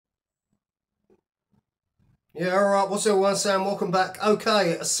Yeah, alright, what's everyone saying? Welcome back.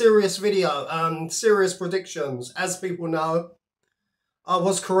 Okay, a serious video, serious predictions. As people know, I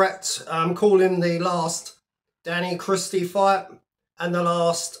was correct calling the last Danny Christie fight and the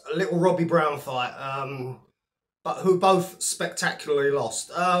last Little Robbie Brown fight, but who both spectacularly lost.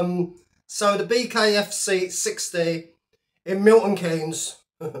 So the Bkfc 60 in Milton Keynes,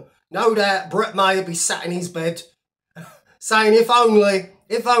 no doubt Brett May would be sat in his bed saying if only,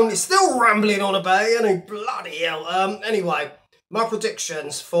 still rambling on about it, and bloody hell. Anyway, my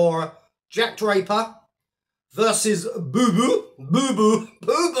predictions for Jack Draper versus Boo Boo.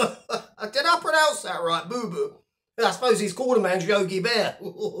 Did I pronounce that right? Boo Boo. I suppose he's called a man's Yogi Bear.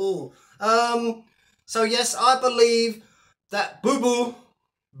 So yes, I believe that Boo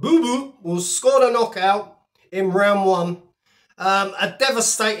Boo will score the knockout in round one. A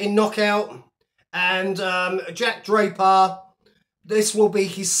devastating knockout. And Jack Draper, this will be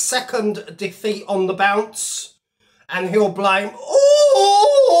his second defeat on the bounce. And he'll blame,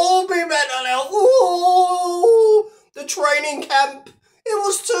 my mental health, the training camp, it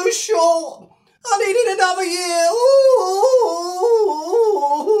was too short. I needed another year.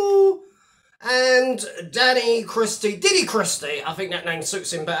 And Diddy Christie, I think that name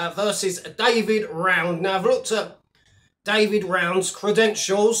suits him better, versus David Round. Now, I've looked at David Round's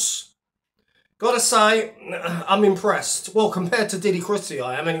credentials. Gotta say, I'm impressed. Well, compared to Diddy Christie,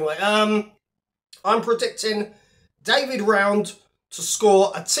 I am anyway. I'm predicting David Round to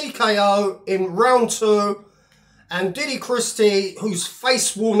score a TKO in round 2. And Diddy Christie, whose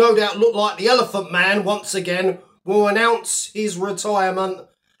face will no doubt look like the Elephant Man once again, will announce his retirement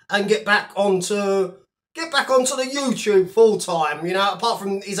and get back onto the YouTube full time. You know, apart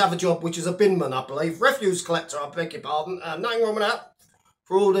from his other job, which is a binman, I believe, refuse collector. I beg your pardon. Nothing wrong with that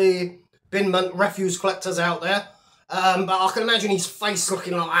for all the binman refuse collectors out there. But I can imagine his face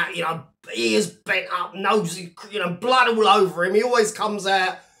looking like that. You know, ears bent up, nose, you know, blood all over him. He always comes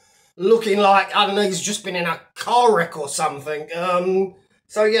out looking like, I don't know, he's just been in a car wreck or something.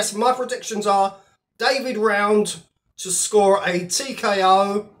 So yes, my predictions are David Round to score a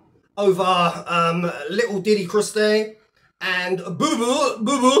TKO over little Diddy Christie, and Boo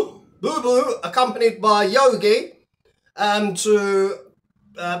Boo, accompanied by Yogi, to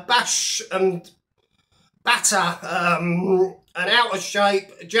bash and batter an out of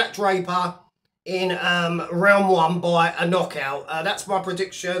shape Jack Draper in round 1 by a knockout. That's my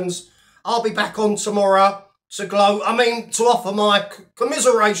predictions. I'll be back on tomorrow to to offer my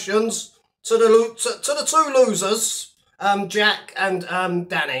commiserations to the two losers, Jack and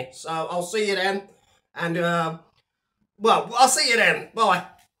Danny. So I'll see you then, and well, I'll see you then. Bye.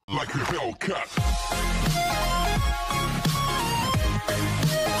 Like a Hellcat.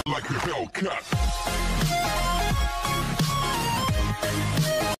 Like a Hellcat.